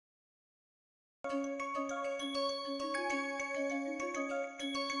So,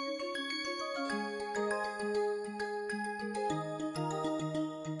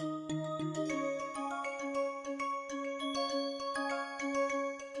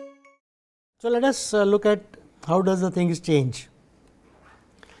 let us look at how does the things change.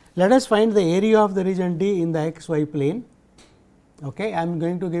 Let us find the area of the region D in the x y plane. Okay. I am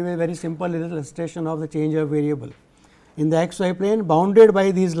going to give a very simple illustration of the change of variable in the x y plane bounded by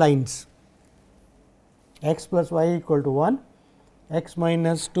these lines x plus y equal to 1, x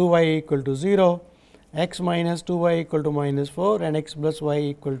minus 2 y equal to 0, x minus 2 y equal to minus 4 and x plus y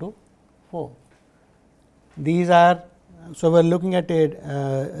equal to 4. These are, so we are looking at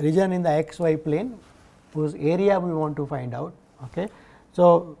a region in the x y plane whose area we want to find out. Okay.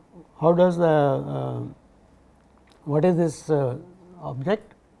 So, how does the what is this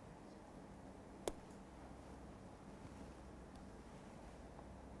object?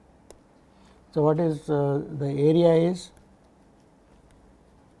 So, what is the area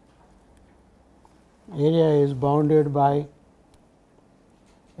is bounded by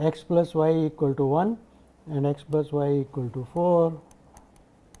x plus y equal to 1 and x plus y equal to 4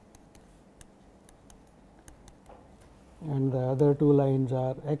 and the other two lines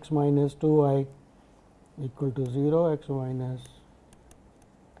are x minus 2 y equal to 0, x minus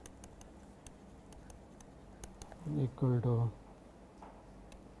equal to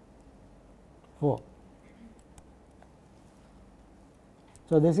 4.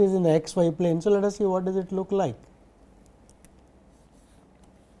 So, this is in the x y plane. So, let us see what does it look like.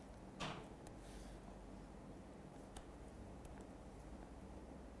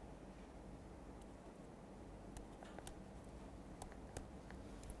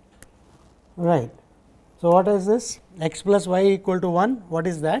 Right. So, what is this? X plus y equal to 1, what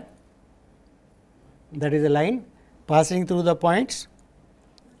is that? That is a line passing through the points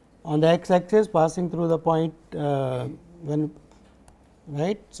on the x axis, passing through the point when,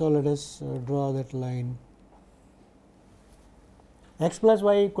 right. So, let us draw that line. X plus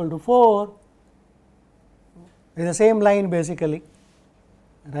y equal to 4 is the same line basically,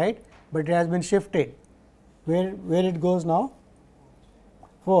 right, but it has been shifted. Where it goes now?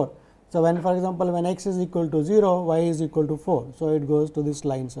 4. So, when for example, when x is equal to 0, y is equal to 4. So, it goes to this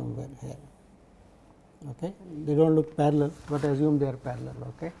line somewhere here. Okay. They do not look parallel, but assume they are parallel.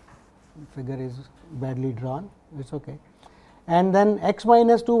 Okay. Figure is badly drawn, it is okay. And then x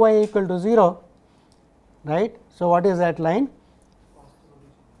minus 2 y equal to 0, right. So, what is that line?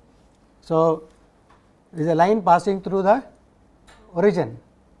 So, it is a line passing through the origin,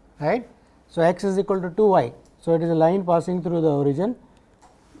 right. So, x is equal to 2 y. So, it is a line passing through the origin.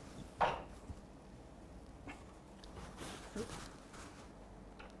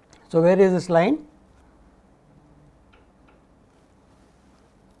 So, where is this line?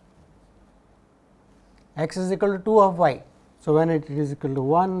 X is equal to 2 of y. So, when it is equal to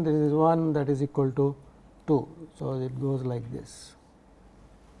 1, this is 1, that is equal to 2. So, it goes like this,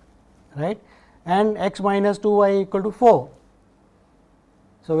 right, and x minus 2 y equal to 4.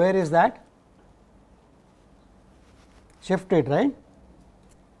 So, where is that? Shifted, right.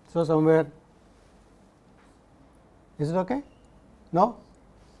 So, somewhere, is it okay? No,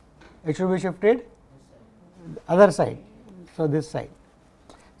 it should be shifted other side. So, this side.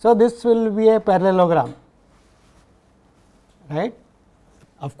 So, this will be a parallelogram, right.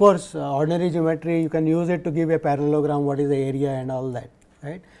 Of course, ordinary geometry you can use it to give a parallelogram, what is the area and all that,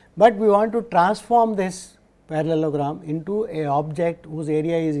 right. But we want to transform this parallelogram into a object whose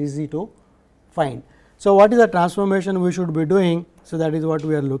area is easy to find. So, what is the transformation we should be doing? So, that is what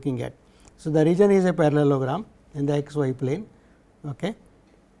we are looking at. So, the region is a parallelogram in the x y plane. Okay.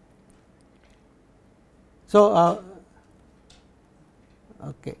 So,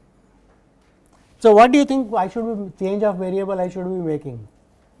 okay. So, what do you think I should be change of variable I should be making?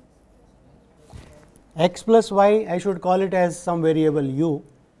 X plus y I should call it as some variable u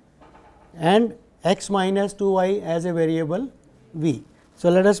and x minus 2 y as a variable v. So,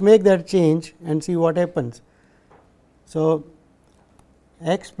 let us make that change and see what happens. So,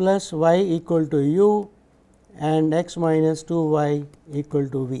 x plus y equal to u and x minus 2 y equal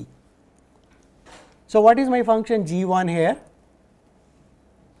to v. So, what is my function g 1 here?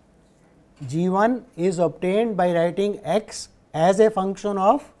 G 1 is obtained by writing x as a function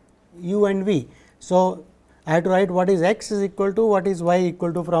of u and v. So, I have to write what is x is equal to, what is y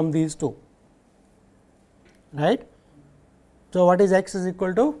equal to from these two, right. So, what is x is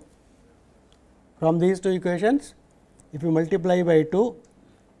equal to from these two equations? If you multiply by 2,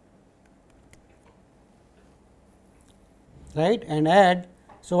 right, and add,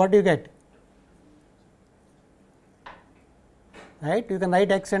 so what do you get? Right, you can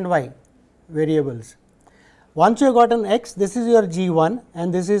write x and y, variables. Once you got an x, this is your g1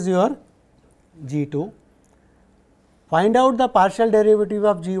 and this is your g2. Find out the partial derivative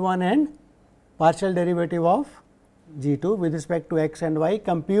of g1 and partial derivative of g2 with respect to x and y.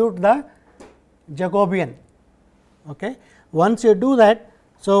 Compute the Jacobian. Okay. Once you do that,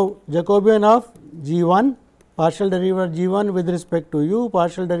 so Jacobian of g1, partial derivative of g1 with respect to u,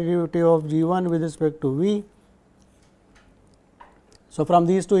 partial derivative of g1 with respect to v. So, from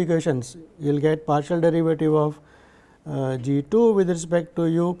these two equations you will get partial derivative of g2 with respect to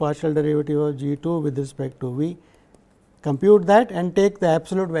u, partial derivative of g2 with respect to v. Compute that and take the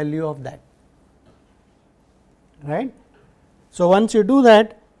absolute value of that, right. So, once you do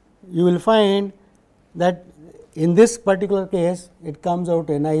that, you will find that in this particular case it comes out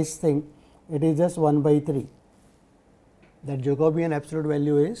a nice thing, it is just 1 by 3, that Jacobian absolute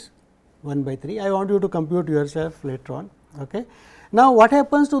value is 1 by 3. I want you to compute yourself later on. Okay. Now, what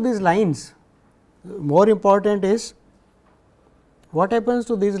happens to these lines? More important is what happens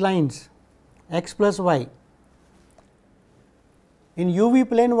to these lines x plus y. In UV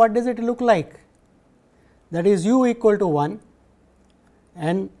plane, what does it look like? That is u equal to 1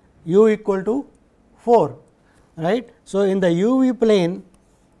 and u equal to 4, right. So, in the UV plane,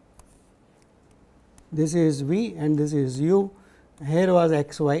 this is v and this is u, here was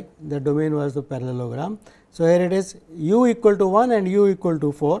x y, the domain was the parallelogram. So, here it is u equal to 1 and u equal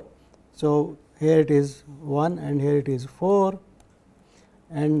to 4. So, here it is 1 and here it is 4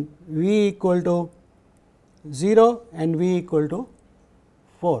 and v equal to 0 and v equal to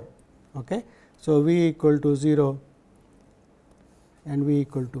 4. Okay. So, v equal to 0 and v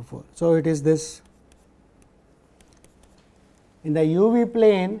equal to 4. So, it is this. In the UV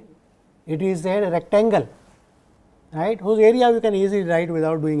plane, it is a rectangle, right, whose area we can easily write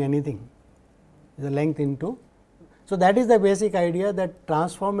without doing anything, the length into. So, that is the basic idea, that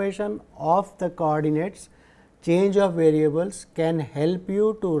transformation of the coordinates, change of variables can help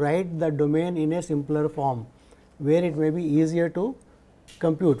you to write the domain in a simpler form, where it may be easier to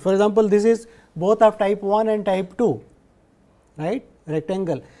compute. For example, this is both of type 1 and type 2, right,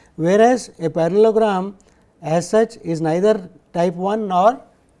 rectangle, whereas a parallelogram as such is neither type 1 nor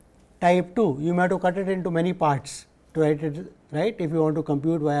type 2. You may have to cut it into many parts to write it, right, if you want to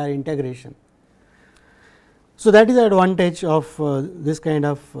compute via integration. So, that is the advantage of this kind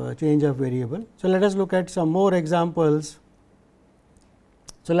of change of variable. So, let us look at some more examples.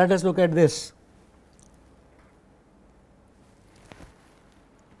 So, let us look at this.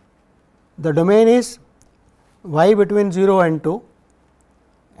 The domain is y between 0 and 2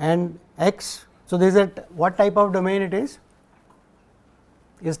 and x. So, this is what type of domain it is?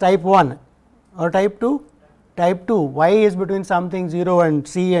 Is type 1 or type 2? Type 2, y is between something 0 and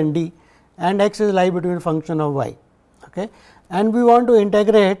c and d, and x is lie between function of y. Okay. And we want to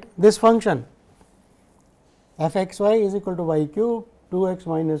integrate this function f x y is equal to y cube 2x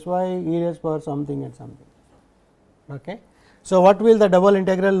minus y e raised power something and something. Okay. So, what will the double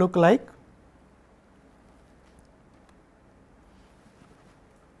integral look like?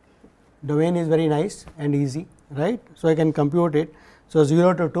 Domain is very nice and easy, right. So, I can compute it. So,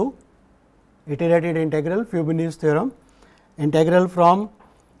 0 to 2 iterated integral, Fubini's theorem, integral from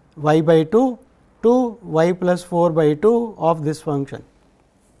y by 2 to y plus 4 by 2 of this function,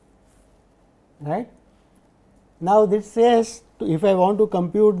 right. Now, this says if I want to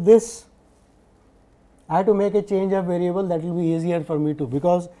compute this, I have to make a change of variable, that will be easier for me to,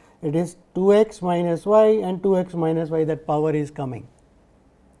 because it is 2x minus y and 2x minus y, that power is coming,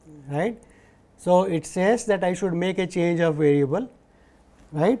 right. So, it says that I should make a change of variable,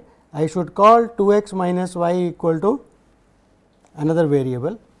 right. I should call 2x minus y equal to another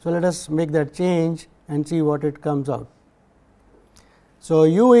variable. So, let us make that change and see what it comes out. So,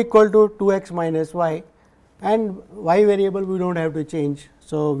 u equal to 2x minus y, and y variable we do not have to change.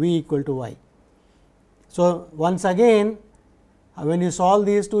 So, v equal to y. So, once again when you solve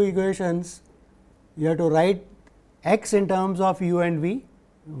these two equations, you have to write x in terms of u and v,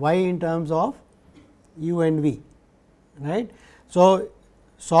 y in terms of u and v, right. So,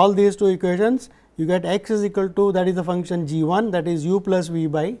 solve these two equations, you get x is equal to, that is the function g1, that is u plus v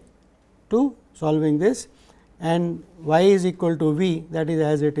by 2, solving this, and y is equal to v, that is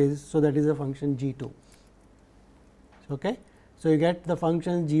as it is. So, that is the function g2. Okay. So, you get the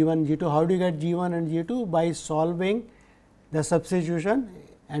function g1, g2. How do you get g1 and g2? By solving the substitution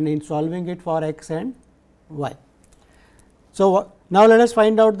and in solving it for x and y. So, now let us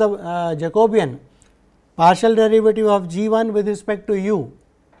find out the Jacobian, partial derivative of g1 with respect to u.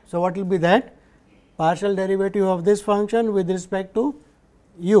 So, what will be that? Partial derivative of this function with respect to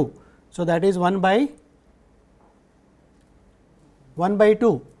u. So, that is 1 by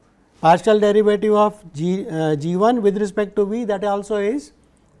 2, partial derivative of g1 with respect to v, that also is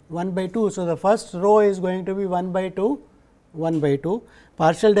 1 by 2. So, the first row is going to be 1 by 2, 1 by 2.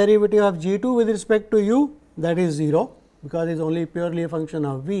 Partial derivative of g2 with respect to u, that is 0, because it is only purely a function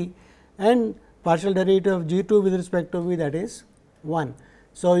of v, and partial derivative of g2 with respect to v, that is 1.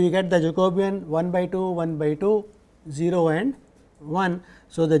 So, you get the Jacobian 1 by 2, 1 by 2, 0 and 1.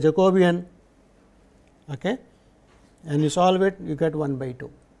 So, the Jacobian, okay, and you solve it, you get 1 by 2,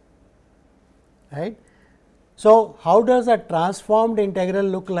 right. So, how does a transformed integral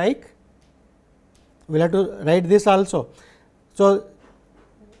look like? We will have to write this also. So,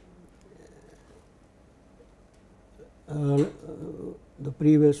 the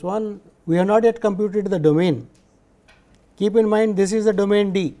previous one, we have not yet computed the domain. Keep in mind, this is the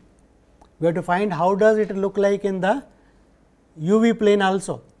domain D. We have to find how does it look like in the UV plane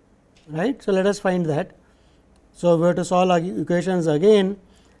also, right. So, let us find that. So, we have to solve equations again.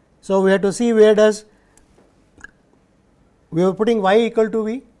 So, we have to see where does, we are putting y equal to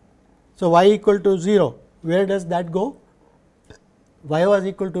v. So, y equal to 0, where does that go? Y was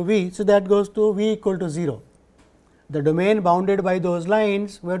equal to v. So, that goes to v equal to 0. The domain bounded by those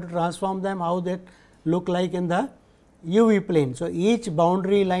lines, we have to transform them, how that look like in the UV plane. So, each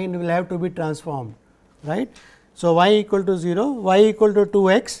boundary line will have to be transformed, right. So, y equal to 0, y equal to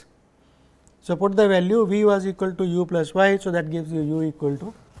 2 x. So, put the value v was equal to u plus y. So, that gives you u equal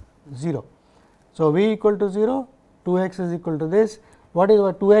to 0. So, v equal to 0, 2 x is equal to this. What is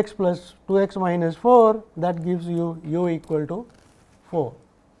 2 x plus 2 x minus 4? That gives you u equal to 4,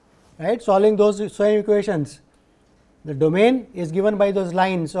 right. Solving those same equations, the domain is given by those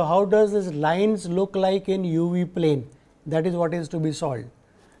lines. So, how does this lines look like in UV plane? That is what is to be solved.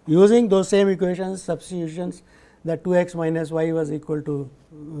 Using those same equations, substitutions, that 2 x minus y was equal to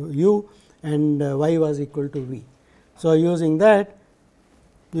u and y was equal to v. So, using that,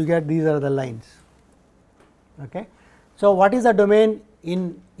 you get these are the lines. Okay. So, what is the domain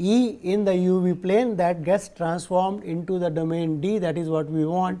in E in the UV plane that gets transformed into the domain D, that is what we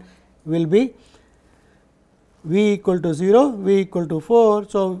want, will be v equal to 0, v equal to 4.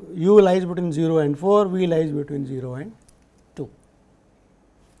 So, u lies between 0 and 4, v lies between 0 and 2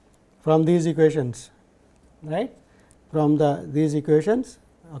 from these equations, right, from these equations.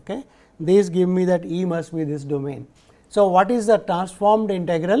 Okay. These give me that E must be this domain. So, what is the transformed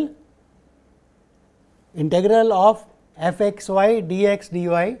integral? Integral of f x y dx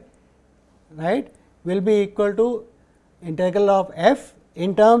dy, right, will be equal to integral of f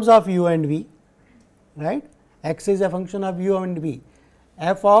in terms of u and v, right. X is a function of u and v,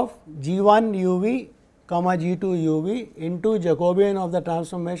 f of g1 uv comma g2 uv into Jacobian of the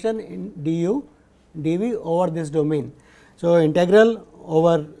transformation in du dv over this domain. So, integral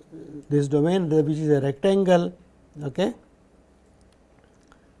over this domain, which is a rectangle. Okay.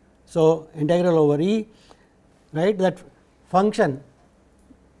 So, integral over E, right, that function.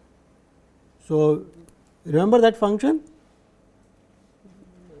 So, remember that function.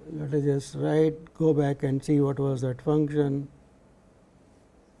 Let us just write, go back and see what was that function.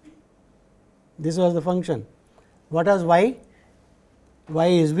 This was the function. What was y? Y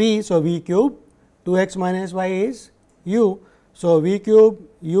is v. So, v cube, 2 x minus y is u. So, v cube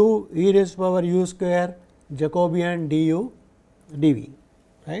u e raised to power u square Jacobian du dv,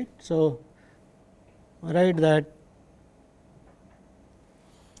 right. So, write that.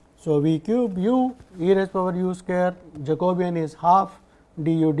 So, v cube u e raised to power u square Jacobian is half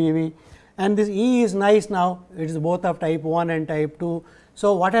du dv, and this E is nice now, it is both of type 1 and type 2.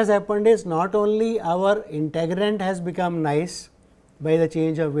 So, what has happened is not only our integrand has become nice by the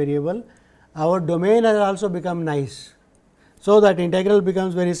change of variable, our domain has also become nice. So, that integral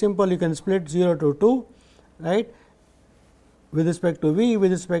becomes very simple, you can split 0 to 2, right, with respect to v,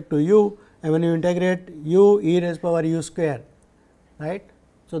 with respect to u, and when you integrate u e raised to power u square, right.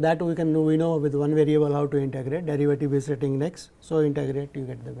 So, that we know with one variable how to integrate, derivative is sitting next. So, integrate you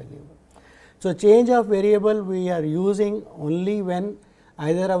get the variable. So, change of variable we are using only when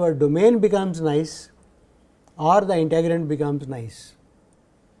either our domain becomes nice or the integrand becomes nice,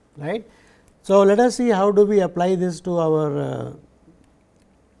 right. So, let us see how do we apply this to our.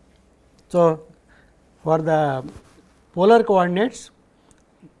 So, for the polar coordinates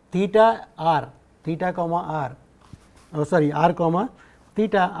theta r, theta comma r, r comma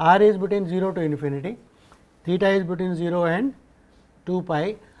theta, r is between 0 to infinity, theta is between 0 and 2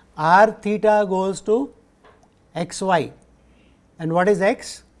 pi, r theta goes to x y, and what is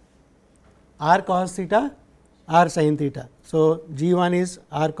x? R cos theta, r sin theta. So, g 1 is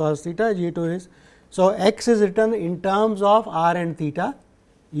r cos theta, g 2 is. So, x is written in terms of r and theta,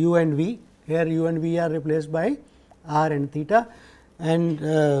 u and v, here u and v are replaced by r and theta,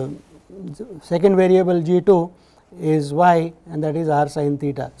 and second variable g 2 is y and that is r sin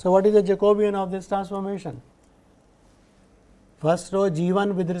theta. So, what is the Jacobian of this transformation? First row g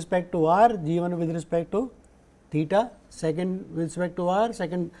 1 with respect to r, g 1 with respect to theta, second with respect to r,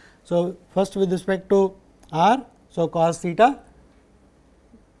 second. So, first with respect to r, so cos theta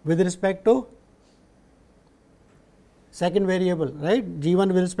with respect to second variable, right, g 1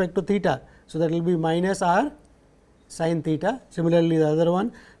 with respect to theta. So, that will be minus r sin theta, similarly the other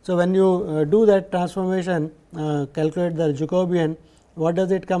one. So, when you do that transformation, calculate the Jacobian, what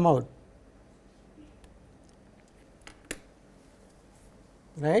does it come out?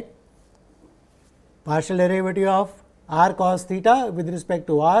 Right, partial derivative of r cos theta with respect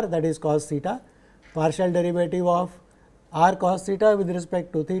to r, that is cos theta, partial derivative of r cos theta with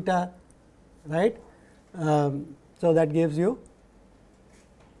respect to theta, right. So, that gives you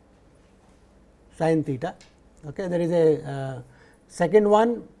sin theta. Okay. There is a second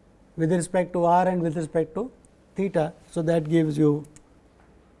one with respect to r and with respect to theta. So, that gives you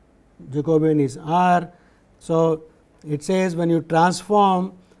Jacobian is r. So, it says when you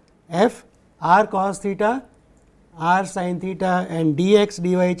transform f r cos theta, r sin theta and dx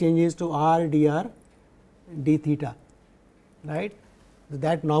dy changes to r dr d theta, right.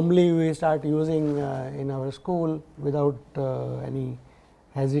 That normally we start using in our school without any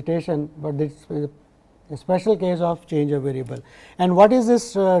hesitation, but this is a special case of change of variable. And what is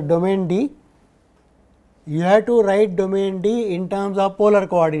this domain D? You have to write domain D in terms of polar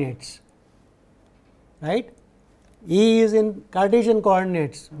coordinates, right. E is in Cartesian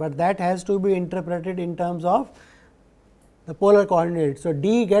coordinates, but that has to be interpreted in terms of the polar coordinates. So,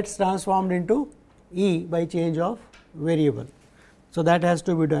 D gets transformed into E by change of variable. So, that has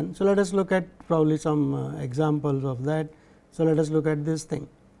to be done. So, let us look at probably some examples of that. So, let us look at this thing.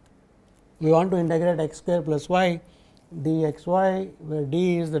 We want to integrate x square plus y dxy, where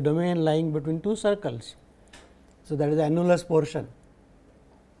D is the domain lying between two circles. So, that is the annulus portion.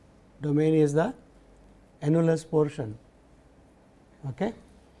 Domain is the annulus portion. Okay.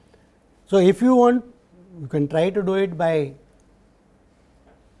 So, if you want, you can try to do it by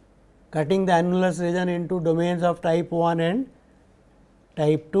cutting the annulus region into domains of type 1 and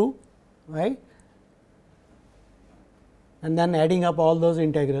type 2, right, and then adding up all those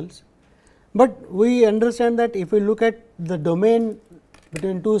integrals. But we understand that if we look at the domain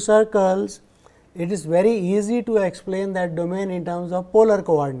between two circles, it is very easy to explain that domain in terms of polar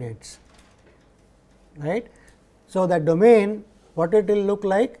coordinates, right. So, that domain, what it will look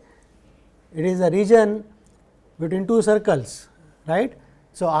like? It is a region between two circles, right.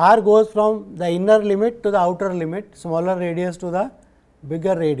 So, r goes from the inner limit to the outer limit, smaller radius to the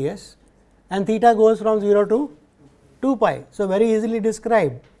bigger radius, and theta goes from 0 to 2 pi. So, very easily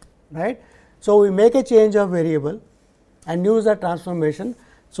described, right. So, we make a change of variable and use the transformation.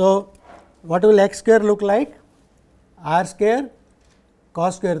 So, what will x square look like? R square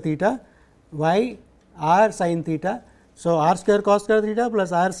cos square theta y r sin theta. So, r square cos square theta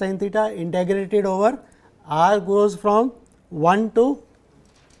plus r sin theta integrated over r goes from 1 to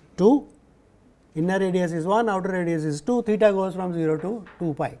 2, inner radius is 1, outer radius is 2, theta goes from 0 to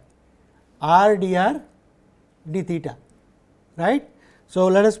 2 pi, r dr d theta, right. So,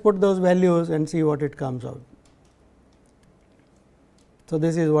 let us put those values and see what it comes out. So,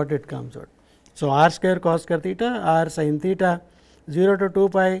 this is what it comes out. So, r square cos square theta, r sin theta, 0 to 2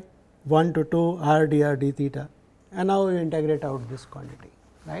 pi, 1 to 2, r dr d theta, and now we integrate out this quantity,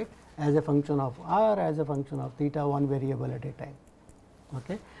 right, as a function of r, as a function of theta, one variable at a time.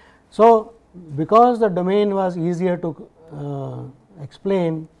 Okay. So, because the domain was easier to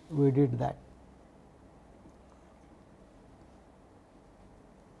explain, we did that.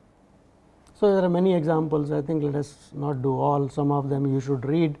 So, there are many examples. I think let us not do all, some of them you should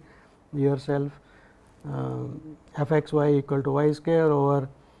read yourself. F x y equal to y square over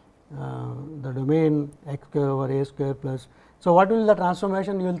the domain x square over a square plus. So, what will the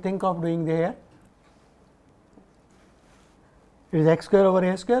transformation you will think of doing there? It is x square over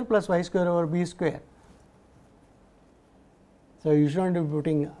a square plus y square over b square. So, you should not be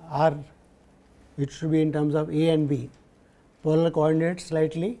putting r, it should be in terms of a and b, polar coordinates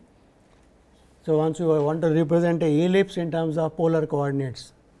slightly. So, once you want to represent a ellipse in terms of polar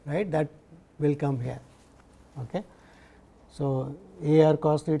coordinates, right, that will come here. Okay. So, a r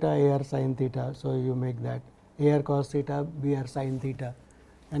cos theta, a r sin theta. So, you make that a r cos theta, b r sin theta,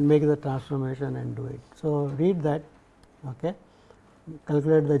 and make the transformation and do it. So, read that. Okay.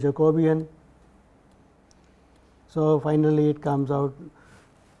 Calculate the Jacobian. So, finally, it comes out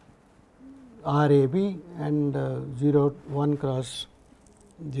r a b and 0 1 cross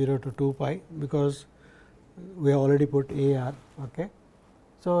 0 to 2 pi, because we have already put a r. Okay.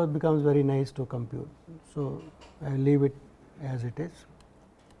 So, it becomes very nice to compute. So, I will leave it as it is.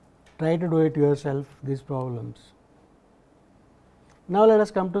 Try to do it yourself, these problems. Now, let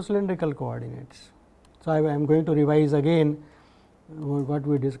us come to cylindrical coordinates. So, I am going to revise again what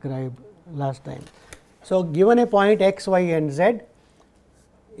we described last time. So, given a point x, y and z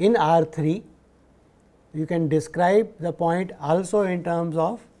in R3, you can describe the point also in terms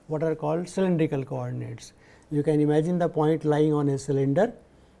of what are called cylindrical coordinates. You can imagine the point lying on a cylinder,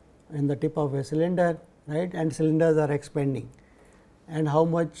 in the tip of a cylinder, right, and cylinders are expanding, and how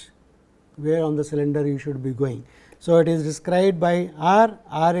much where on the cylinder you should be going. So, it is described by r.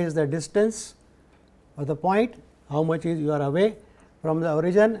 R is the distance of the point, how much is you are away from the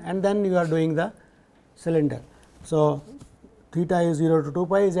origin, and then you are doing the cylinder. So, theta is 0 to 2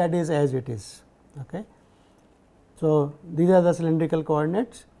 pi, z is as it is. Okay. So, these are the cylindrical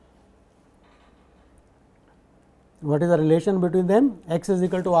coordinates. What is the relation between them? X is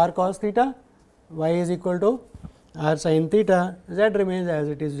equal to r cos theta, y is equal to r sin theta, z remains as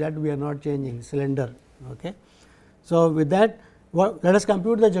it is, z we are not changing, cylinder. Okay. So, with that, let us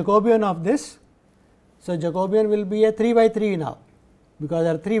compute the Jacobian of this. So, Jacobian will be a 3 by 3 now, because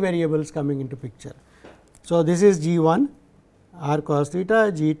there are 3 variables coming into picture. So, this is G 1 r cos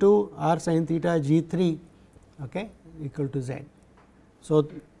theta, G 2 r sin theta, G 3 okay, equal to z. So,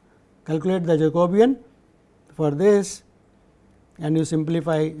 calculate the Jacobian for this, and you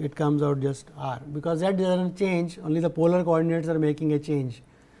simplify, it comes out just r, because z does not change, only the polar coordinates are making a change,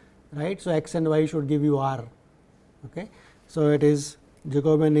 right. So, x and y should give you r. Okay. So, it is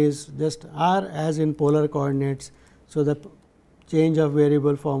Jacobian is just r as in polar coordinates. So, the change of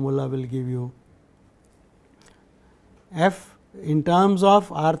variable formula will give you f in terms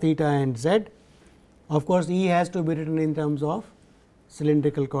of r theta and z. Of course, E has to be written in terms of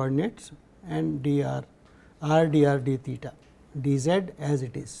cylindrical coordinates, and dr r dr d theta dz as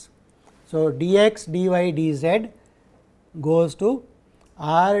it is. So, dx dy dz goes to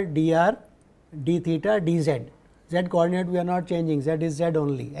r dr d theta dz. Z coordinate we are not changing, z is z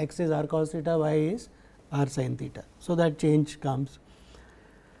only, x is r cos theta, y is r sin theta. So, that change comes.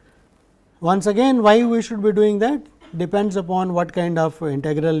 Once again, why we should be doing that depends upon what kind of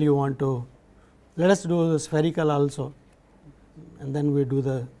integral you want to. Let us do the spherical also, and then we do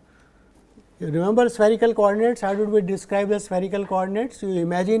the. You remember spherical coordinates, how did we describe the spherical coordinates? You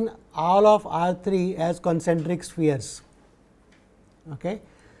imagine all of R3 as concentric spheres. Okay.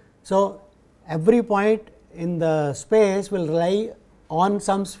 So, every point in the space will lie on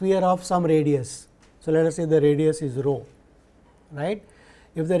some sphere of some radius. So, let us say the radius is rho, right.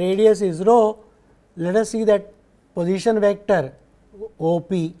 If the radius is rho, let us see that position vector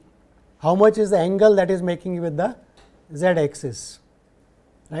OP, how much is the angle that is making with the z axis,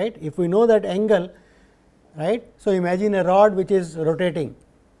 right. If we know that angle, right. So, imagine a rod which is rotating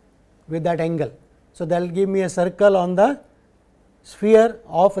with that angle. So, that will give me a circle on the sphere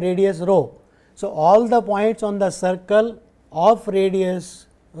of radius rho. So, all the points on the circle of radius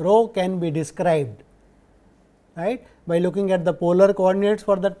rho can be described, right, by looking at the polar coordinates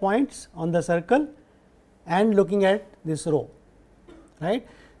for that points on the circle and looking at this rho, right.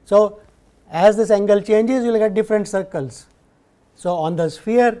 So, as this angle changes, you will get different circles. So, on the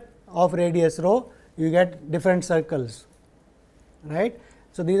sphere of radius rho, you get different circles, right.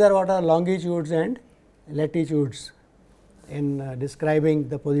 So, these are what are longitudes and latitudes in describing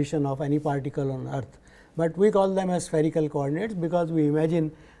the position of any particle on earth, but we call them as spherical coordinates, because we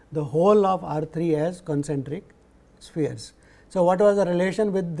imagine the whole of R3 as concentric spheres. So, what was the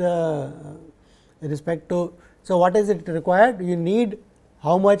relation with the respect to. So, what is it required? You need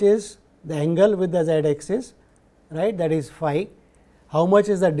how much is the angle with the z axis, right, that is phi, how much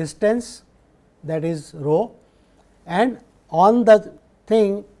is the distance, that is rho, and on the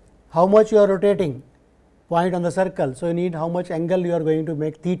thing how much you are rotating point on the circle. So, you need how much angle you are going to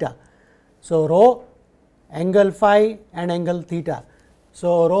make theta. So, rho, angle phi and angle theta.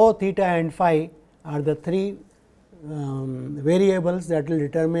 So, rho, theta and phi are the 3 variables that will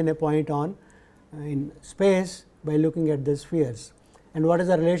determine a point on in space by looking at the spheres. And what is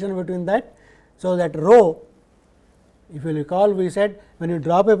the relation between that? So, that rho, if you recall, we said when you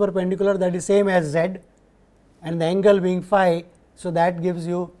drop a perpendicular, that is same as z, and the angle being phi. So, that gives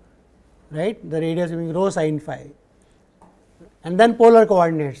you, right, the radius being rho sin phi, and then polar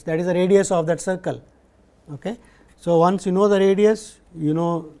coordinates, that is the radius of that circle. Okay. So, once you know the radius, you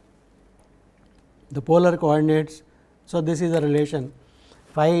know the polar coordinates. So, this is the relation,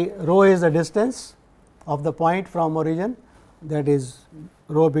 phi rho is the distance of the point from origin, that is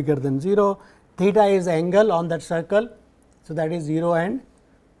rho bigger than 0, theta is the angle on that circle. So, that is 0 and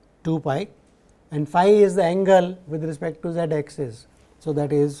 2 pi, and phi is the angle with respect to z axis, So,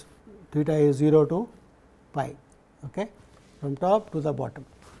 that is theta is 0 to pi, okay, from top to the bottom.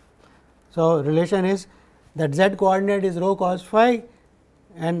 So, relation is that z coordinate is rho cos phi,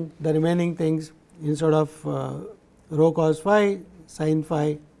 and the remaining things instead of rho cos phi, sin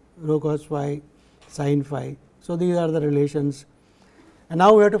phi, rho cos phi, sin phi. So, these are the relations, and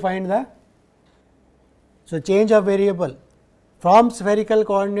now we have to find the change of variable from spherical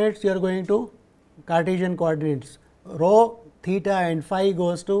coordinates. You are going to Cartesian coordinates. Rho, theta and phi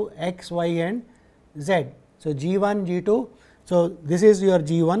goes to x, y and z. So, g 1, g 2. So, this is your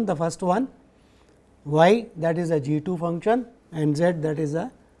g 1, the first one, y, that is a g 2 function, and z, that is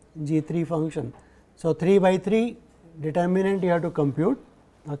a g 3 function. So, 3 by 3 determinant you have to compute.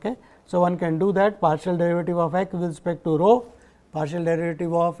 Okay. So, one can do that. Partial derivative of x with respect to rho, partial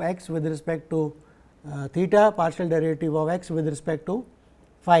derivative of x with respect to theta, partial derivative of x with respect to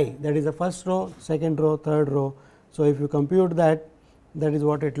phi, that is the first row, second row, third row. So, if you compute that, that is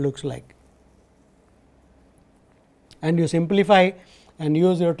what it looks like, and you simplify and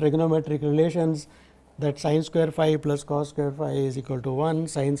use your trigonometric relations, that sin square phi plus cos square phi is equal to 1,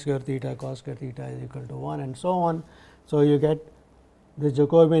 sin square theta cos square theta is equal to 1, and so on. So, you get the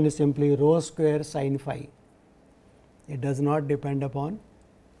Jacobian is simply rho square sin phi. It does not depend upon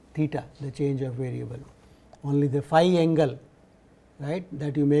theta, the change of variable, only the phi angle, right,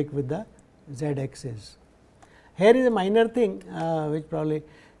 that you make with the z axis. Here is a minor thing which probably,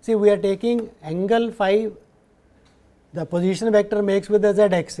 see, we are taking angle phi, the position vector makes with the z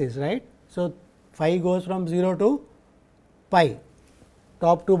axis, right. So, phi goes from 0 to pi,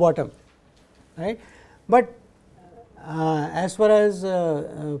 top to bottom, right. But as far as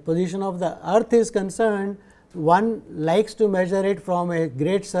position of the earth is concerned, one likes to measure it from a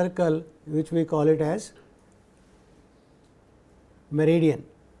great circle, which we call it as meridian,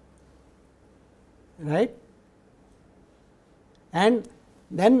 right. And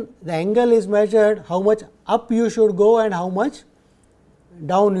then the angle is measured, how much up you should go and how much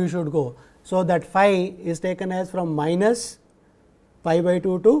down you should go. So, that phi is taken as from minus pi by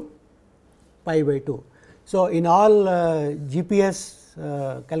 2 to pi by 2. So, in all GPS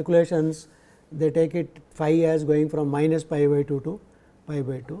calculations, they take it phi as going from minus pi by 2 to pi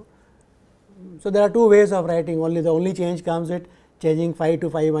by 2. So, there are two ways of writing, only the only change comes with changing phi to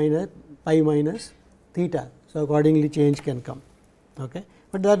pi minus theta. So, accordingly change can come, okay.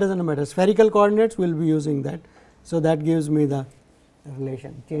 But that does not matter, spherical coordinates we will be using that. So, that gives me the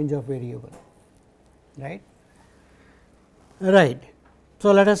relation, change of variable, right. Right.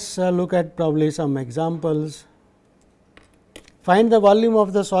 So, let us look at probably some examples. Find the volume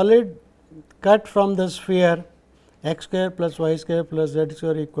of the solid cut from the sphere x square plus y square plus z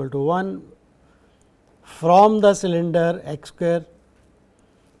square equal to 1 from the cylinder x square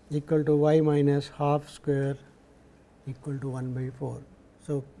equal to y minus half square equal to 1 by 4.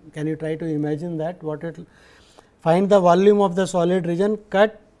 So, can you try to imagine that, what it, find the volume of the solid region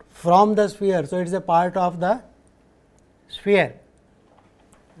cut from the sphere. So, it is a part of the sphere,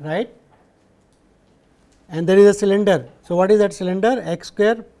 right, and there is a cylinder. So, what is that cylinder? X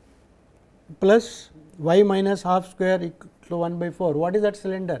square plus y minus half square equal to 1 by 4. What is that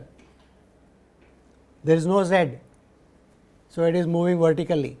cylinder? There is no z. So, it is moving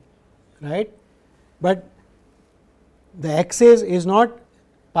vertically, right, but the axis is not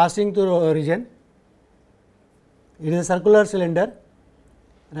passing through origin, it is a circular cylinder,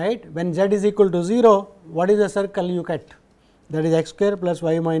 right. When z is equal to 0, what is the circle you cut? That is x square plus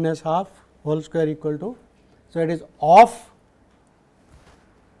y minus half whole square equal to. So, it is off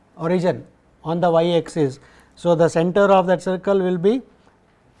origin on the y axis. So, the center of that circle will be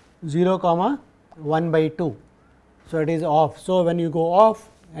 0 comma 1 by 2. So, it is off. So, when you go off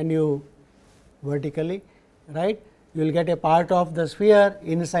and you vertically, right, you will get a part of the sphere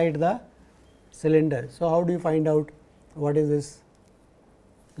inside the cylinder. So, how do you find out what is this?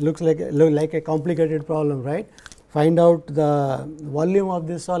 Looks like a complicated problem, right. Find out the volume of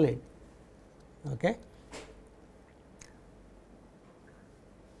this solid. Okay.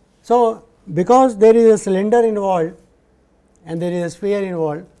 So, because there is a cylinder involved and there is a sphere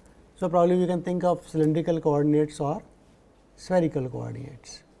involved, so probably we can think of cylindrical coordinates or spherical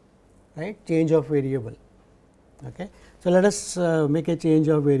coordinates, right, change of variable. Okay. So, let us make a change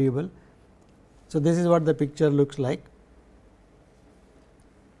of variable. So, this is what the picture looks like.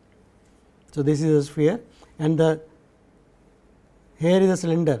 So, this is a sphere and the here is a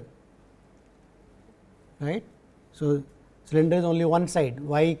cylinder, right. So, cylinder is only one side,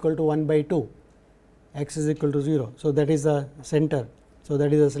 y equal to 1 by 2, x is equal to 0. So, that is the center. So,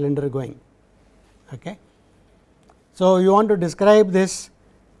 that is the cylinder going. Okay. So, you want to describe this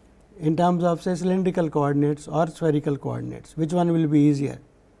in terms of say cylindrical coordinates or spherical coordinates, which one will be easier.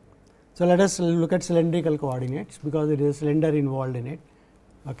 So, let us look at cylindrical coordinates, because it is a cylinder involved in it.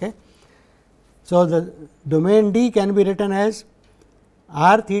 Okay. So, the domain D can be written as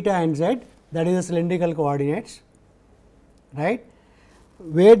r, theta and z, that is the cylindrical coordinates, right.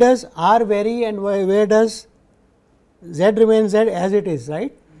 Where does r vary and where does z remain z as it is,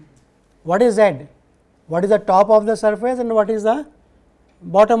 right. What is z? What is the top of the surface and what is the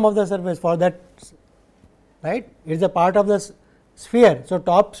bottom of the surface for that, right. It is a part of the sphere. So,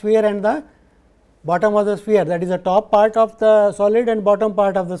 top sphere and the bottom of the sphere, that is the top part of the solid and bottom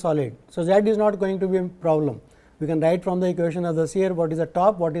part of the solid. So, z is not going to be a problem. We can write from the equation of the sphere what is the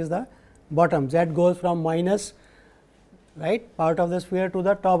top, what is the bottom. Z goes from minus, right, part of the sphere to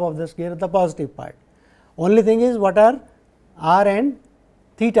the top of the sphere, the positive part. Only thing is what are r and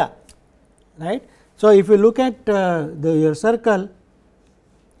theta, right. So, if you look at your circle,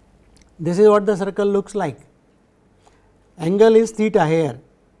 this is what the circle looks like. Angle is theta here,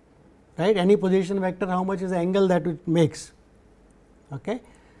 right. Any position vector, how much is the angle that it makes. Okay.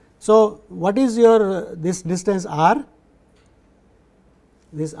 So, what is your this distance r?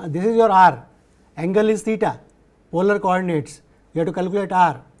 This is your r, angle is theta, polar coordinates, you have to calculate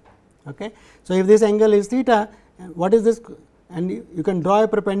r. Okay. So, if this angle is theta, what is this, and you can draw a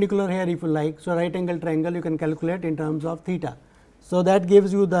perpendicular here if you like. So, right angle triangle you can calculate in terms of theta. So, that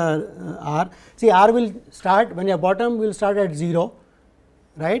gives you the r. See, r will start when your bottom will start at 0,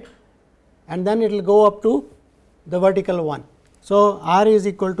 right, and then it will go up to the vertical one. So, r is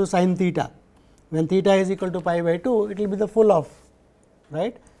equal to sin theta. When theta is equal to pi by 2, it will be the full of,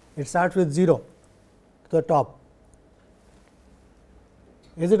 right. It starts with 0 to the top.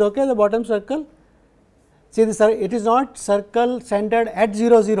 Is it okay, the bottom circle? See, it is not circle centered at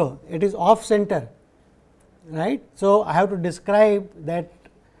 0 0, it is off center, right. So, I have to describe that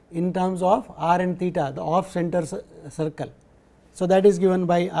in terms of r and theta, the off center circle. So, that is given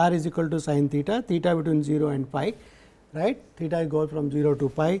by r is equal to sin theta, theta between 0 and pi, right. Theta goes from 0 to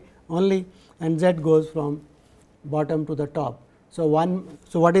pi only, and z goes from bottom to the top. So,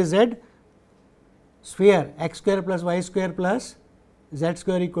 what is z? Sphere x square plus y square plus z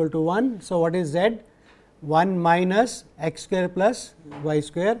square equal to 1. So, what is z? 1 minus x square plus y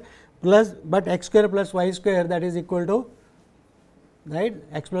square plus, but x square plus y square, that is equal to, right,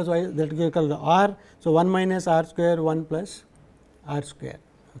 x plus y, that is equal to r. So, 1 minus r square, 1 plus r square,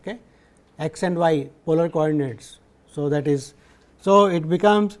 okay. X and y polar coordinates. So, that is, so it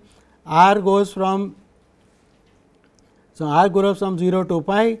becomes r goes from, so r goes from 0 to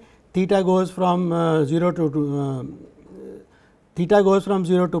pi, theta goes from 0 to theta goes from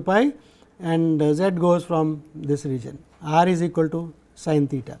 0 to pi, and z goes from this region. R is equal to sin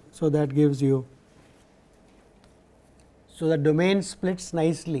theta. So, that gives you, so the domain splits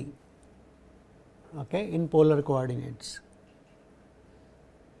nicely, okay, in polar coordinates.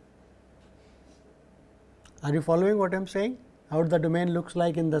 Are you following what I am saying? How the domain looks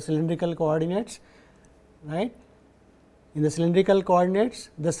like in the cylindrical coordinates, right. In the cylindrical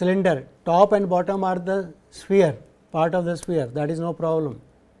coordinates, the cylinder top and bottom are the sphere, part of the sphere, that is no problem,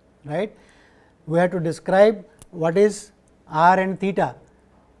 right. We have to describe what is r and theta,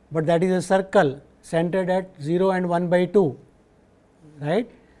 but that is a circle centered at 0 and 1 by 2, right.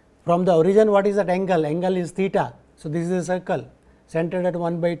 From the origin, what is that angle? Angle is theta. So, this is a circle centered at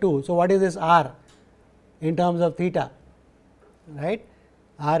 1 by 2. So, what is this r in terms of theta, right,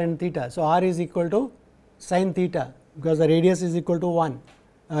 r and theta. So, r is equal to sin theta, because the radius is equal to 1,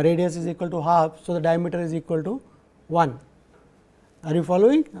 radius is equal to half. So, the diameter is equal to 1. Are you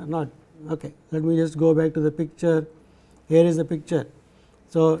following or not? Okay. Let me just go back to the picture. Here is the picture.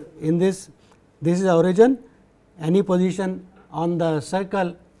 So, in this is the origin, any position on the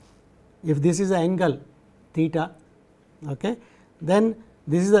circle, if this is the angle theta, okay, then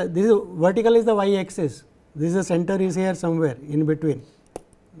this is vertical is the y axis, this is the center is here somewhere in between.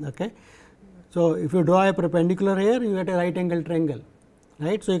 Okay. So, if you draw a perpendicular here, you get a right angle triangle,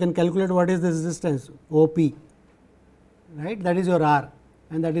 right. So, you can calculate what is this distance OP, right, that is your r,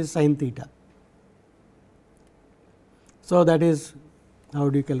 and that is sin theta. So, that is how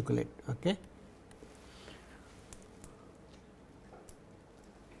do you calculate. Okay.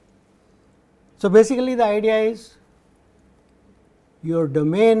 So, basically the idea is your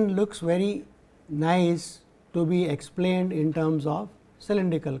domain looks very nice to be explained in terms of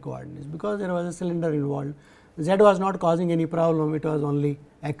cylindrical coordinates, because there was a cylinder involved. Z was not causing any problem, it was only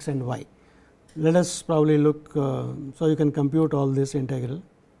x and y. Let us probably look, so you can compute all this integral.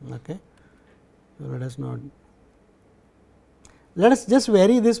 Okay. So, let us just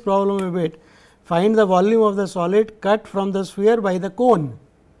vary this problem a bit. Find the volume of the solid cut from the sphere by the cone.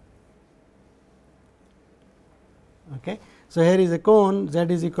 Okay. So, here is a cone, z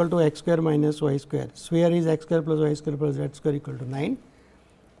is equal to x square minus y square, sphere is x square plus y square plus z square equal to 9,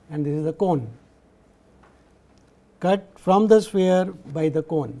 and this is the cone cut from the sphere by the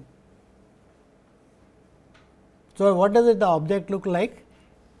cone. So, what does the object look like?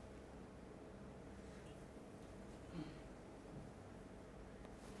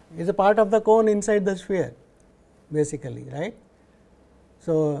 It is a part of the cone inside the sphere basically, right.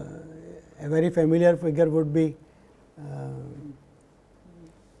 So, a very familiar figure would be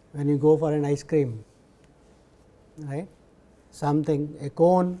when you go for an ice cream, right, something, a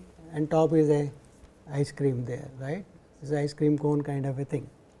cone and top is a ice cream there, right. It is ice cream cone kind of a thing.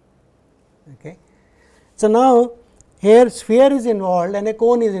 Okay. So, now here sphere is involved and a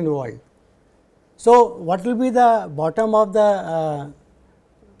cone is involved. So, what will be the bottom of the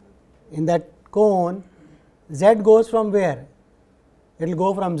in that cone? Z goes from where? It will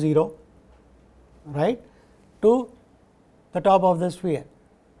go from 0, right, to the top of the sphere,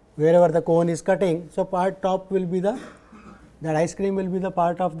 wherever the cone is cutting. So, part top will be that ice cream will be the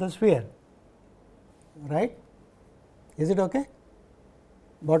part of the sphere, right. Is it okay?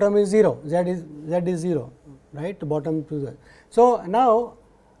 Bottom is 0, z is 0, right, bottom to the. So, now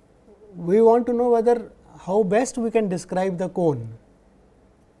we want to know whether how best we can describe the cone,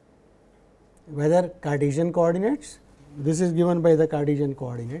 whether Cartesian coordinates, this is given by the Cartesian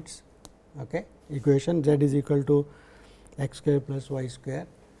coordinates, okay, equation z is equal to x square plus y square,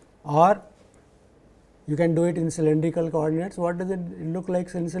 or you can do it in cylindrical coordinates. What does it look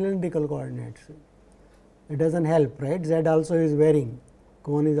like in cylindrical coordinates? It does not help, right. Z also is varying,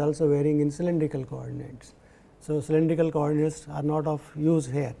 cone is also varying in cylindrical coordinates. So, cylindrical coordinates are not of use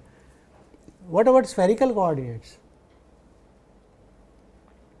here. What about spherical coordinates?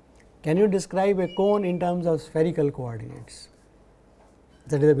 Can you describe a cone in terms of spherical coordinates?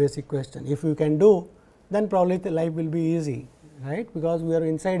 That is the basic question. If you can do, then probably the life will be easy, right, because we are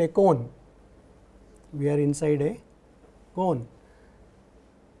inside a cone. We are inside a cone.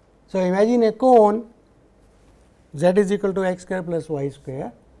 So, imagine a cone, z is equal to x square plus y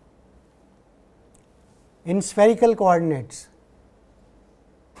square in spherical coordinates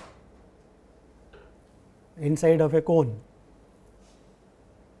inside of a cone,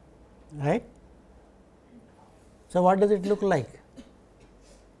 right. So, what does it look like?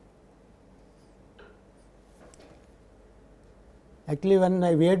 Actually, when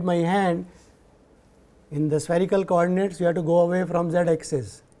I waved my hand in the spherical coordinates, you have to go away from z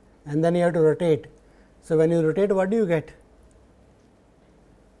axis and then you have to rotate. So, when you rotate, what do you get?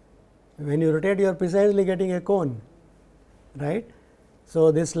 When you rotate, you are precisely getting a cone, right.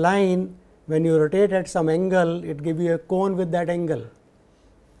 So, this line, when you rotate at some angle, it gives you a cone with that angle,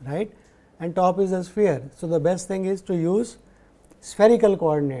 right, and top is a sphere. So, the best thing is to use spherical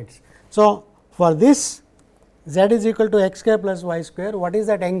coordinates. So, for this z is equal to x square plus y square, what is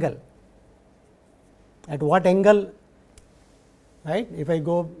that angle? At what angle, right? If I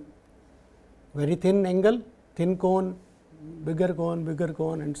go very thin angle, thin cone, bigger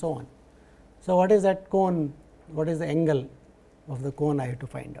cone and so on. So, what is that cone? What is the angle of the cone I have to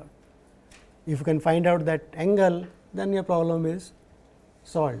find out? If you can find out that angle, then your problem is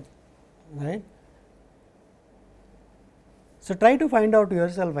solved, right. So, try to find out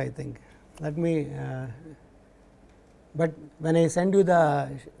yourself, I think. Let me, but when I send you the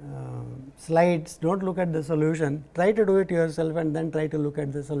slides, do not look at the solution, try to do it yourself and then try to look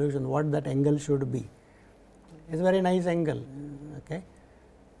at the solution, what that angle should be. It is a very nice angle, okay.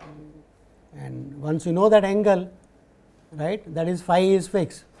 And once you know that angle, right, that is phi is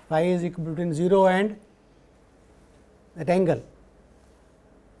fixed, phi is equal between 0 and that angle,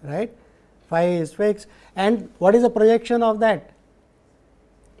 right, phi is fixed. And what is the projection of that?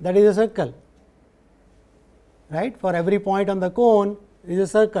 That is a circle, right. For every point on the cone is a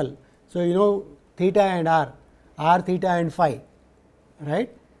circle. So, you know theta and r, theta and phi, right.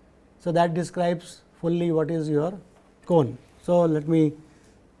 So, that describes fully what is your cone. So, let me,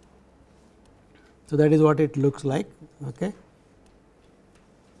 so that is what it looks like. Okay.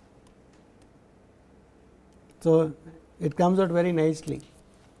 So, it comes out very nicely.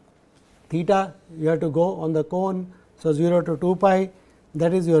 Theta you have to go on the cone. So, 0 to 2 pi,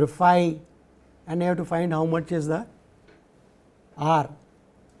 that is your phi, and you have to find how much is the r,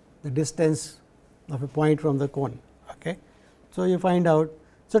 the distance of a point from the cone. Okay. So, you find out.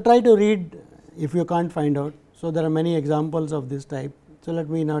 So, try to read if you can't find out. So, there are many examples of this type. So, let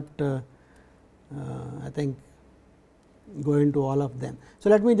me not I think go into all of them. So,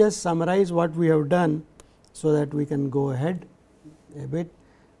 let me just summarize what we have done, so that we can go ahead a bit,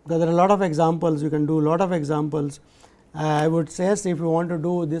 because there are a lot of examples, you can do a lot of examples. I would suggest if you want to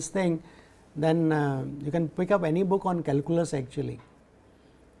do this thing, then you can pick up any book on calculus actually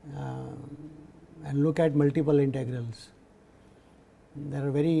and look at multiple integrals. There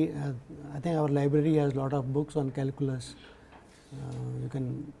are very I think our library has lot of books on calculus. You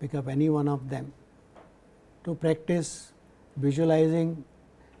can pick up any one of them to practice visualizing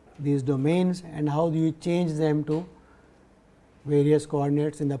these domains and how do you change them to various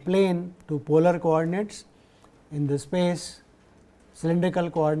coordinates in the plane, to polar coordinates, in the space cylindrical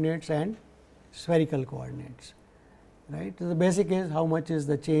coordinates and spherical coordinates, right. So, the basic is how much is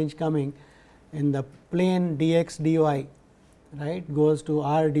the change coming in the plane dx dy, right, goes to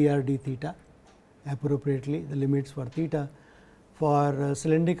r dr d theta appropriately, the limits for theta. For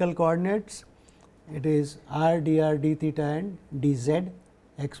cylindrical coordinates, it is r dr d theta and dz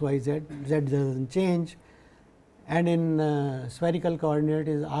x y z, z does not change, and in spherical coordinate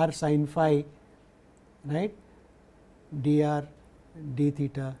is r sin phi, right, dr d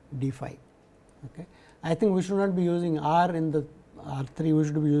theta d phi. Okay. I think we should not be using r in the r3, we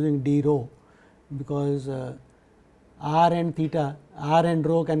should be using d rho, because r and theta, r and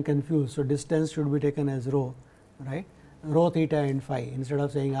rho can confuse. So, distance should be taken as rho, right, rho theta and phi instead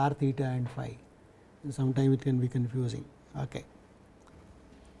of saying r theta and phi. Sometimes it can be confusing. Okay.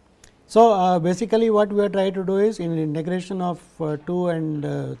 So, basically what we are trying to do is in integration of 2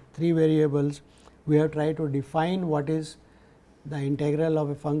 and 3 variables, we have tried to define what is the integral of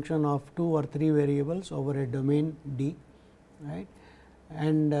a function of 2 or 3 variables over a domain D, right.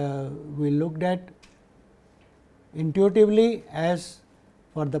 And we looked at intuitively as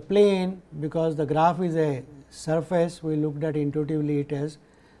for the plane, because the graph is a surface, we looked at intuitively it as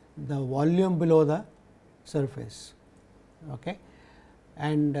the volume below the surface. Okay.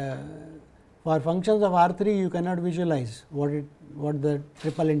 And for functions of R3 you cannot visualize what the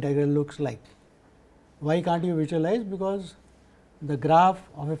triple integral looks like. Why can't you visualize? Because the graph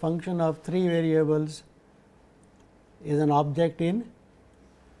of a function of 3 variables is an object in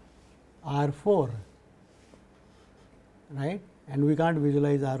R4, right, and we can't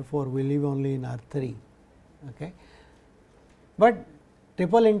visualize R4, we live only in R3. Okay. But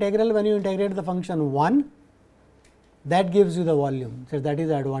triple integral, when you integrate the function 1, that gives you the volume, so that is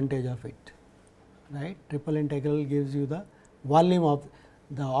the advantage of it, right. Triple integral gives you the volume of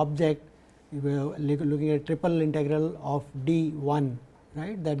the object. If you are looking at triple integral of d1,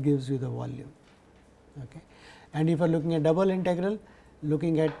 right, that gives you the volume. Okay. And if you are looking at double integral,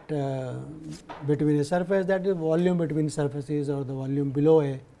 looking at between a surface, that is volume between surfaces or the volume below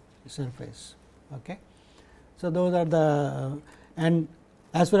a surface. Okay. So, those are the and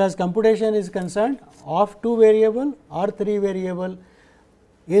as far as computation is concerned, of 2 variable or 3 variable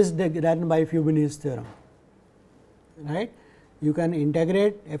is done by Fubini's theorem, right. You can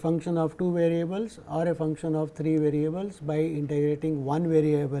integrate a function of 2 variables or a function of 3 variables by integrating 1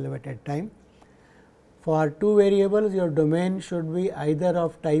 variable at a time. For 2 variables, your domain should be either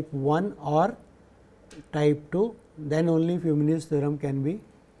of type 1 or type 2, then only Fubini's theorem can be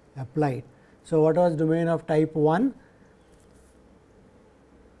applied. So, what was domain of type 1?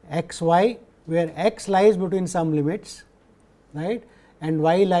 X y, where x lies between some limits, right, and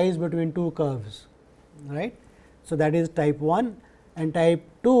y lies between 2 curves, right. So, that is type 1, and type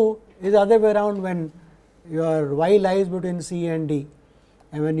 2 is other way around, when your y lies between c and d,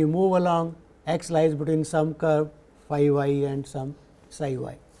 and when you move along, x lies between some curve phi y and some psi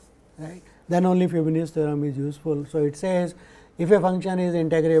y, right. Then only Fubini's theorem is useful. So, it says if a function is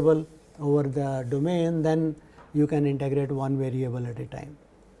integrable over the domain, then you can integrate 1 variable at a time.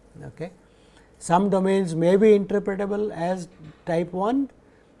 Okay. Some domains may be interpretable as type 1,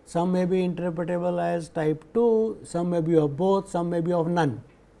 some may be interpretable as type 2, some may be of both, some may be of none,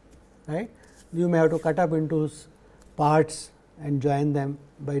 right. You may have to cut up into parts and join them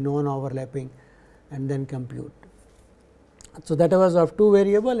by non-overlapping and then compute. So, that was of 2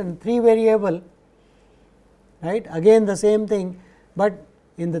 variable and 3 variable, right, again the same thing, but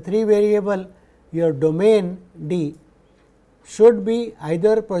in the 3 variable your domain D should be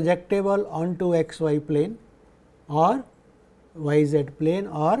either projectable onto xy plane or yz plane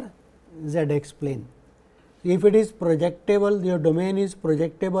or zx plane. If it is projectable, your domain is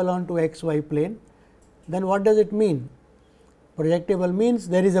projectable onto xy plane, then what does it mean? Projectable means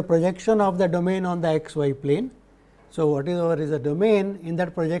there is a projection of the domain on the xy plane. So, whatever is the domain, in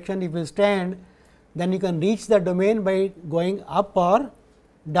that projection if you stand, then you can reach the domain by going up or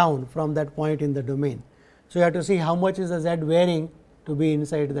down from that point in the domain. So, you have to see how much is the z varying to be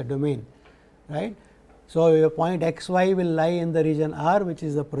inside the domain, right. So, your point x y will lie in the region R, which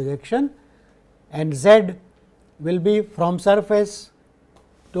is the projection, and z will be from surface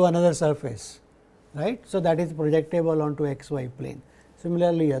to another surface, right. So, that is projectable onto x y plane.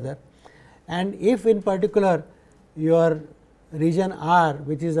 Similarly, other, and if in particular your region R,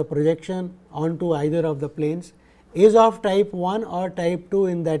 which is a projection onto either of the planes, is of type 1 or type 2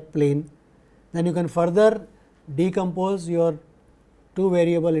 in that plane, then you can further decompose your two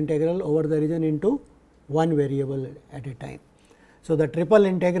variable integral over the region into one variable at a time. So, the triple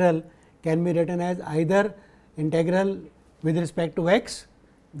integral can be written as either integral with respect to x,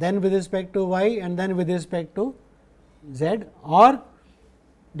 then with respect to y, and then with respect to z, or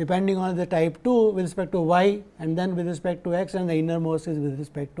depending on the type 2 with respect to y, and then with respect to x, and the innermost is with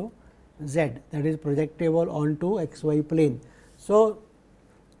respect to z, that is projectable onto x y plane. So,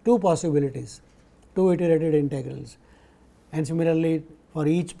 two possibilities, two iterated integrals, and similarly for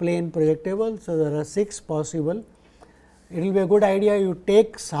each plane projectable. So, there are 6 possible. It will be a good idea you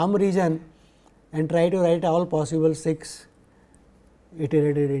take some region and try to write all possible 6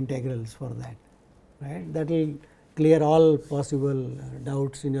 iterated integrals for that, right. That will clear all possible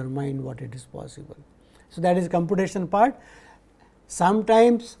doubts in your mind what it is possible. So, that is computation part.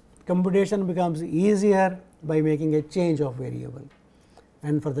 Sometimes computation becomes easier by making a change of variable,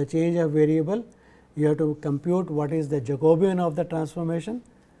 and for the change of variable you have to compute what is the Jacobian of the transformation,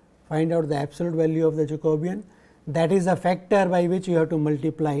 find out the absolute value of the Jacobian, that is the factor by which you have to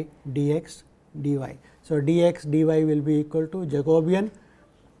multiply dx dy. So, dx dy will be equal to Jacobian,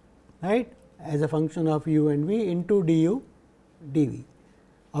 right, as a function of u and v into du dv.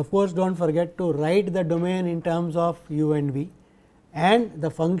 Of course, do not forget to write the domain in terms of u and v and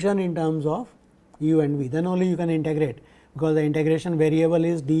the function in terms of u and v, then only you can integrate, because the integration variable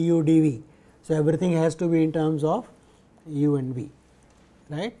is du dv. So, everything has to be in terms of u and v,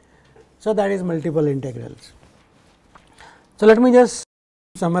 right. So, that is multiple integrals. So, let me just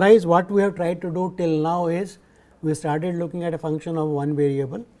summarize what we have tried to do till now is we started looking at a function of one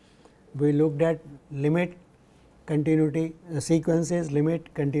variable. We looked at limit, continuity, sequences,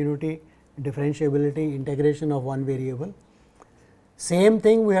 limit, continuity, differentiability, integration of one variable. Same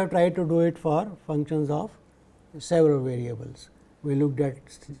thing we have tried to do it for functions of several variables. We looked at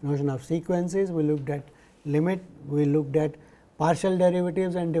notion of sequences, we looked at limit, we looked at partial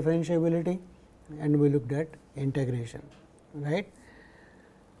derivatives and differentiability, and we looked at integration, right.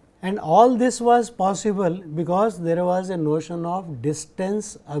 And all this was possible because there was a notion of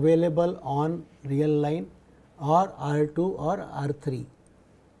distance available on real line or R2 or R3.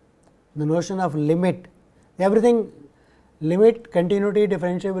 The notion of limit, everything, limit, continuity,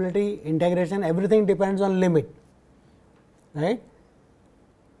 differentiability, integration, everything depends on limit, right.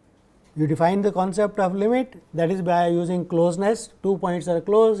 You define the concept of limit, that is by using closeness, 2 points are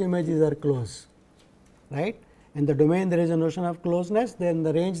close, images are close, right. In the domain there is a notion of closeness, then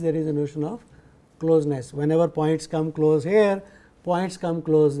the range there is a notion of closeness. Whenever points come close here, points come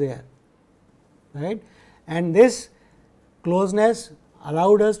close there, right. And this closeness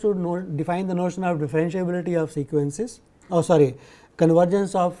allowed us to define the notion of differentiability of sequences,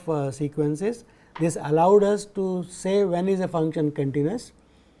 convergence of sequences. This allowed us to say when is a function continuous,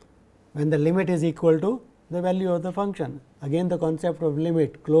 when the limit is equal to the value of the function. Again the concept of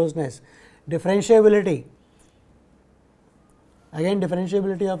limit, closeness, differentiability. Again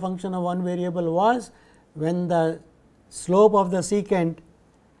differentiability of function of one variable was when the slope of the secant,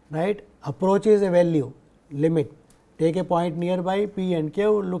 right, approaches a value limit. Take a point nearby p and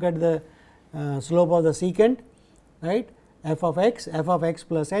q, look at the slope of the secant, right, f of x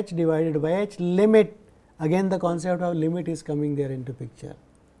plus h divided by h, limit. Again the concept of limit is coming there into picture,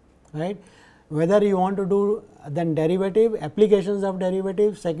 right. Whether you want to do then derivative, applications of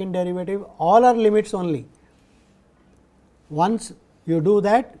derivative, second derivative, all are limits only. Once you do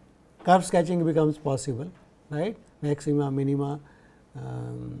that, curve sketching becomes possible, right, maxima, minima,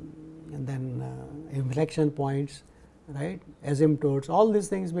 and then inflection points, right, asymptotes, all these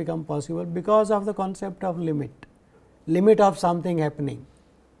things become possible because of the concept of limit, limit of something happening.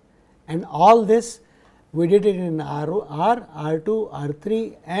 And all this we did it in R, R2,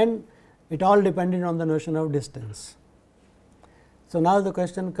 R3, and it all depended on the notion of distance. So, now the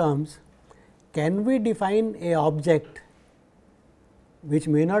question comes, can we define a object which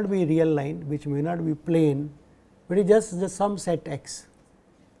may not be real line, which may not be plane, but it is just some set x.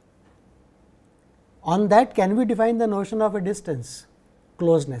 On that, can we define the notion of a distance,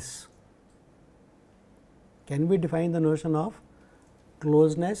 closeness? Can we define the notion of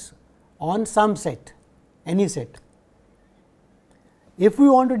closeness on some set, any set? If we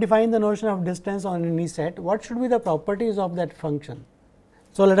want to define the notion of distance on any set, what should be the properties of that function?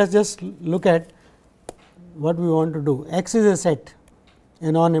 So, let us just look at what we want to do. X is a set,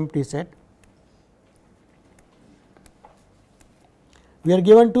 a non-empty set. We are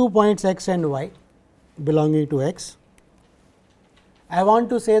given 2 points x and y belonging to x, I want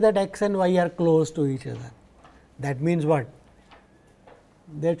to say that x and y are close to each other. That means what?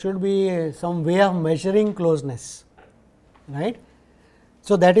 There should be some way of measuring closeness, right.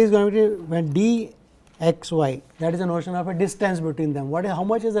 So, that is going to be when d x y, that is the notion of a distance between them. How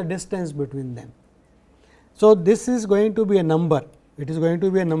much is the distance between them? So, this is going to be a number, it is going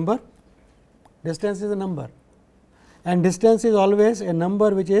to be a number, distance is a number, and distance is always a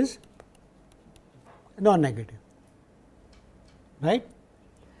number which is non-negative, right,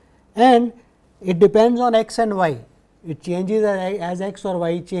 and it depends on x and y, it changes as x or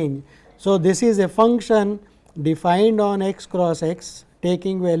y change. So, this is a function defined on x cross x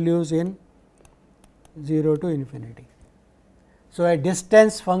taking values in 0 to infinity. So, a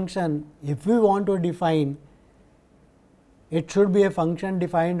distance function, if we want to define, it should be a function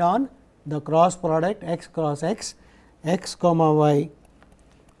defined on the cross product x cross x, x comma y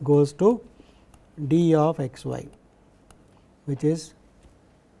goes to d of x y, which is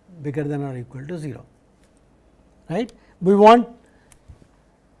bigger than or equal to 0, right. We want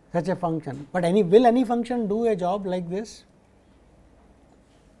such a function, but will any function do a job like this?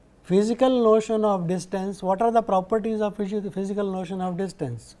 Physical notion of distance, what are the properties of physical notion of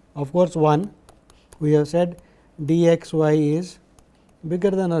distance? Of course, one, we have said dxy is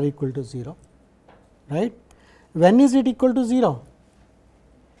bigger than or equal to 0, right. When is it equal to 0?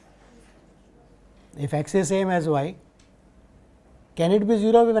 If x is same as y, can it be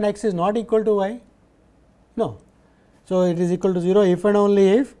 0 when x is not equal to y? No. So, it is equal to 0 if and only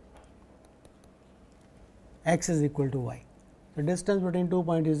if x is equal to y. The distance between 2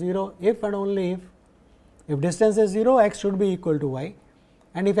 points is 0 if and only if distance is 0, x should be equal to y,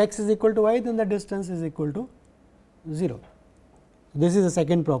 and if x is equal to y, then the distance is equal to 0. This is the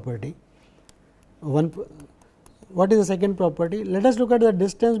second property. What is the second property? Let us look at the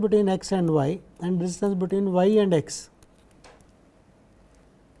distance between x and y and distance between y and x.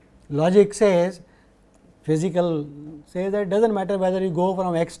 Logic says, physical says that it does not matter whether you go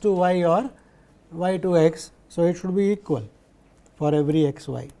from x to y or y to x. So, it should be equal for every x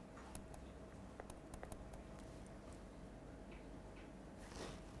y.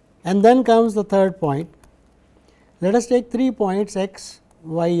 And then comes the third point. Let us take 3 points x,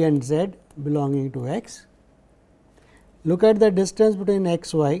 y and z belonging to x. Look at the distance between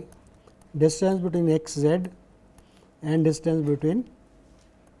x y, distance between x z and distance between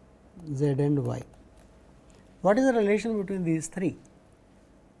z and y. What is the relation between these three?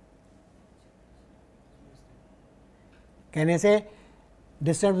 Can I say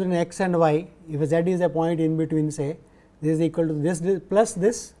distance between x and y, if z is a point in between, say this is equal to this plus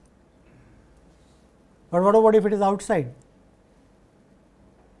this, but what about if it is outside?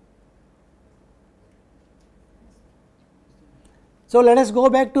 So, let us go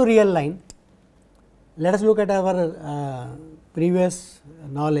back to real line. Let us look at our previous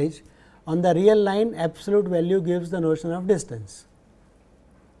knowledge. On the real line, absolute value gives the notion of distance,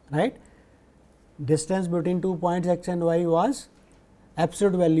 right. Distance between 2 points x and y was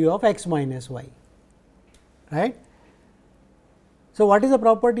absolute value of x minus y, right. So, what is the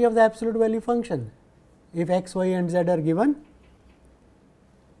property of the absolute value function? If x, y and z are given,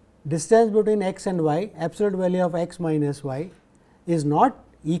 distance between x and y, absolute value of x minus y is not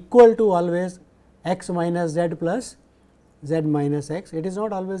equal to always x minus z plus z minus x, it is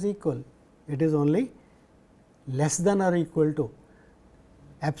not always equal, it is only less than or equal to.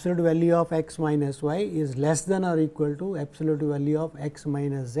 Absolute value of x minus y is less than or equal to absolute value of x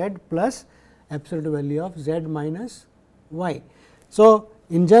minus z plus absolute value of z minus y. So,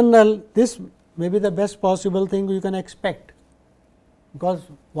 in general, this may be the best possible thing you can expect, because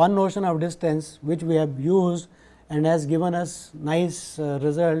one notion of distance which we have used and has given us nice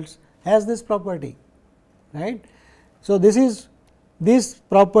results has this property, right. So, these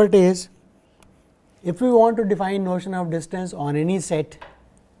properties, if we want to define notion of distance on any set,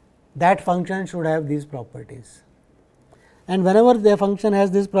 that function should have these properties, and whenever the function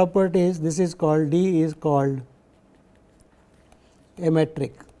has these properties, this is called, D is called a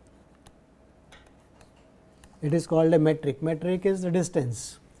metric. It is called a metric. Metric is the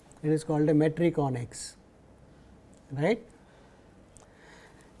distance. It is called a metric on x, right.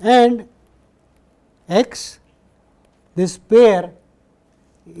 And x, this pair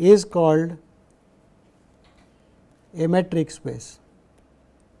is called a metric space.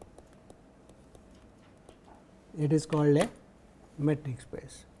 It is called a metric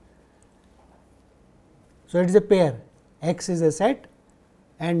space. So, it is a pair, x is a set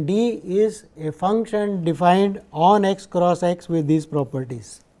and D is a function defined on x cross x with these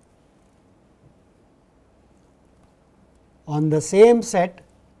properties. On the same set,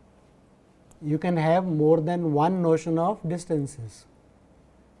 you can have more than one notion of distances.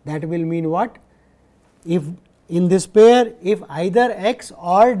 That will mean what? If in this pair, if either x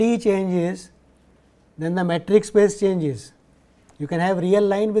or d changes, then the metric space changes. You can have real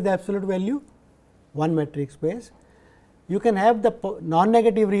line with absolute value, one metric space. You can have the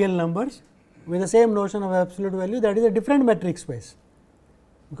non-negative real numbers with the same notion of absolute value, that is a different metric space,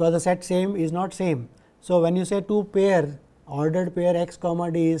 because the set same is not same. So, when you say two pair, ordered pair x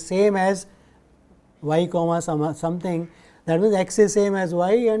comma d is same as y comma something, that means x is same as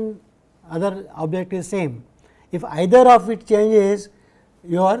y and other object is same. If either of it changes,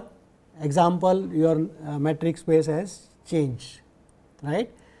 your example, your metric space has changed, right.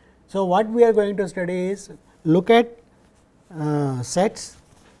 So, what we are going to study is look at sets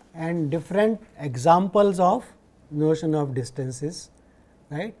and different examples of notion of distances,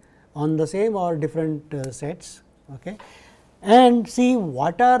 right, on the same or different sets, okay, and see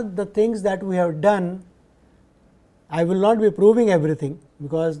what are the things that we have done. I will not be proving everything,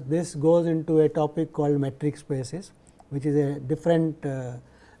 because this goes into a topic called metric spaces, which is a different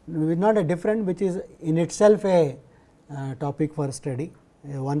not a different, which is in itself a topic for study.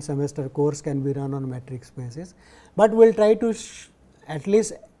 A one semester course can be run on metric spaces, but we will try to at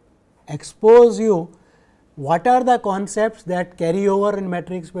least expose you what are the concepts that carry over in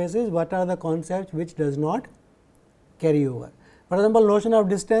metric spaces, what are the concepts which does not carry over. For example, notion of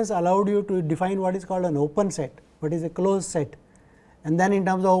distance allowed you to define what is called an open set, what is a closed set, and then in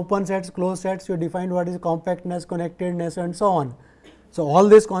terms of open sets, closed sets, you defined what is compactness, connectedness and so on. So, all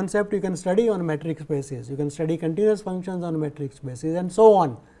this concept you can study on metric spaces, you can study continuous functions on metric spaces and so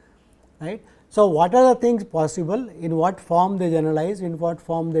on, right. So, what are the things possible, in what form they generalize, in what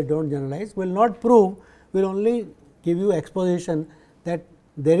form they do not generalize, will not prove, will only give you exposition that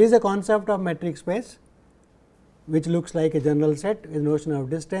there is a concept of metric space, which looks like a general set with notion of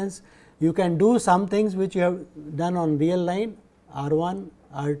distance. You can do some things which you have done on real line R1,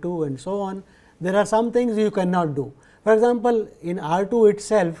 R2 and so on. There are some things you cannot do. For example, in R2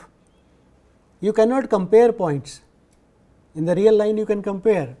 itself, you cannot compare points. In the real line you can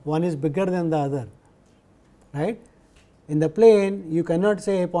compare, one is bigger than the other, right. In the plane you cannot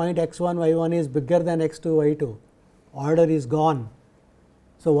say point x1 y1 is bigger than x2 y2, order is gone.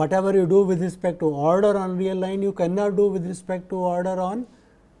 So, whatever you do with respect to order on real line, you cannot do with respect to order on,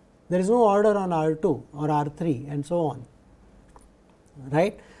 there is no order on R2 or R3 and so on,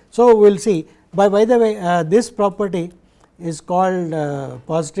 right. So, we will see. By the way, this property is called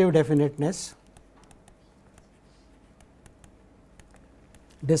positive definiteness.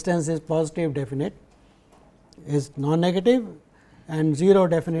 Distance is positive definite, is non-negative, and 0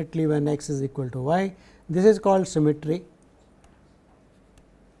 definitely when x is equal to y. This is called symmetry.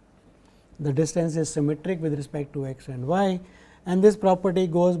 The distance is symmetric with respect to x and y, and this property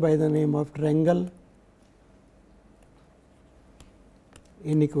goes by the name of triangle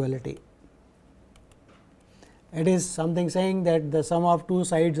inequality. It is something saying that the sum of two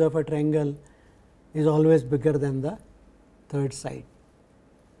sides of a triangle is always bigger than the third side,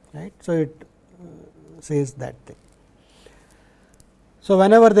 right. So, it says that thing. So,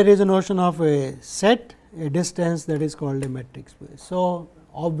 whenever there is a notion of a set, a distance, that is called a metric space. So,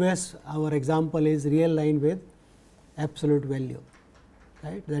 obvious our example is real line with absolute value,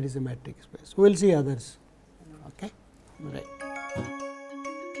 right, that is a metric space. We will see others, okay, right.